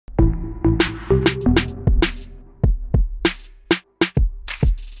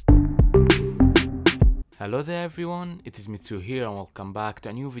Hello there everyone, it is Mitsu here and welcome back to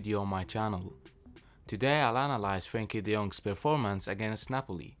a new video on my channel. Today I'll analyze Frenkie De Jong's performance against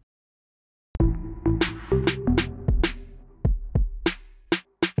Napoli.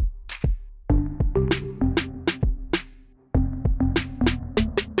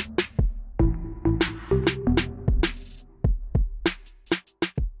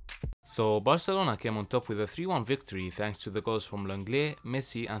 So Barcelona came on top with a 3-1 victory thanks to the goals from Lenglet,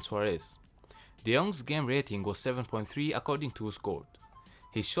 Messi and Suarez. De Jong's game rating was 7.3 according to WhoScored.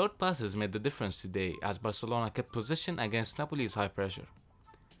 His short passes made the difference today as Barcelona kept possession against Napoli's high pressure.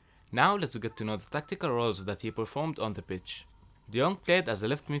 Now let's get to know the tactical roles that he performed on the pitch. De Jong played as a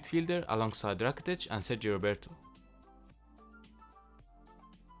left midfielder alongside Rakitic and Sergio Roberto.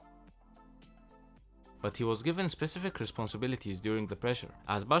 But he was given specific responsibilities during the pressure.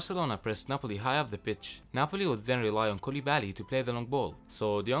 As Barcelona pressed Napoli high up the pitch, Napoli would then rely on Koulibaly to play the long ball,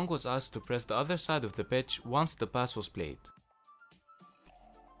 so De Jong was asked to press the other side of the pitch once the pass was played.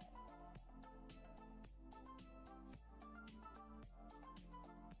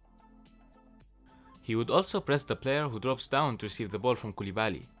 He would also press the player who drops down to receive the ball from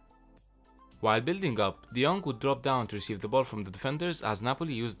Koulibaly. While building up, De Jong would drop down to receive the ball from the defenders as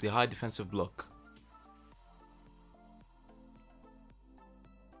Napoli used the high defensive block.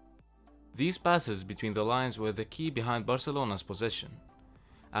 These passes between the lines were the key behind Barcelona's possession.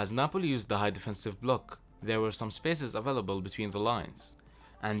 As Napoli used the high defensive block, there were some spaces available between the lines,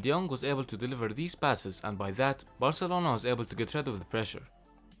 and De Jong was able to deliver these passes, and by that, Barcelona was able to get rid of the pressure.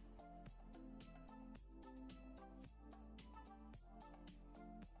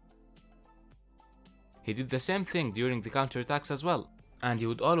 He did the same thing during the counter-attacks as well, and he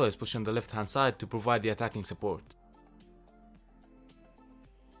would always push on the left-hand side to provide the attacking support.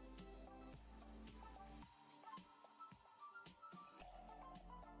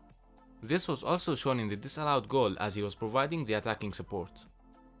 This was also shown in the disallowed goal as he was providing the attacking support.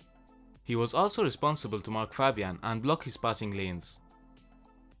 He was also responsible to mark Fabian and block his passing lanes.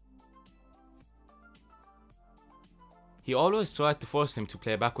 He always tried to force him to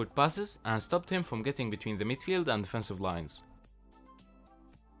play backward passes and stopped him from getting between the midfield and defensive lines.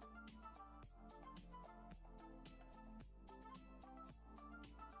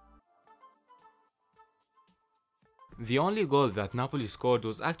 The only goal that Napoli scored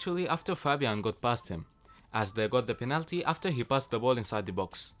was actually after Fabian got past him, as they got the penalty after he passed the ball inside the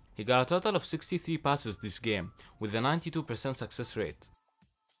box. He got a total of 63 passes this game, with a 92% success rate.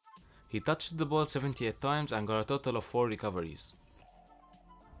 He touched the ball 78 times and got a total of 4 recoveries.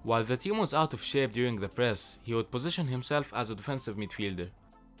 While the team was out of shape during the press, he would position himself as a defensive midfielder.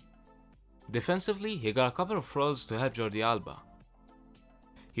 Defensively, he got a couple of roles to help Jordi Alba.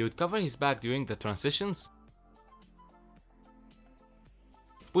 He would cover his back during the transitions,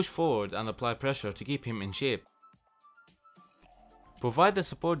 push forward and apply pressure to keep him in shape, provide the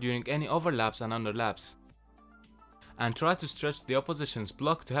support during any overlaps and underlaps, and try to stretch the opposition's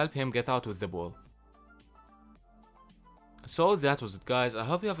block to help him get out with the ball. So that was it guys, I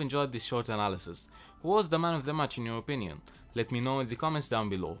hope you have enjoyed this short analysis. Who was the man of the match in your opinion? Let me know in the comments down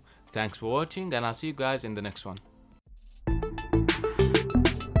below. Thanks for watching and I'll see you guys in the next one.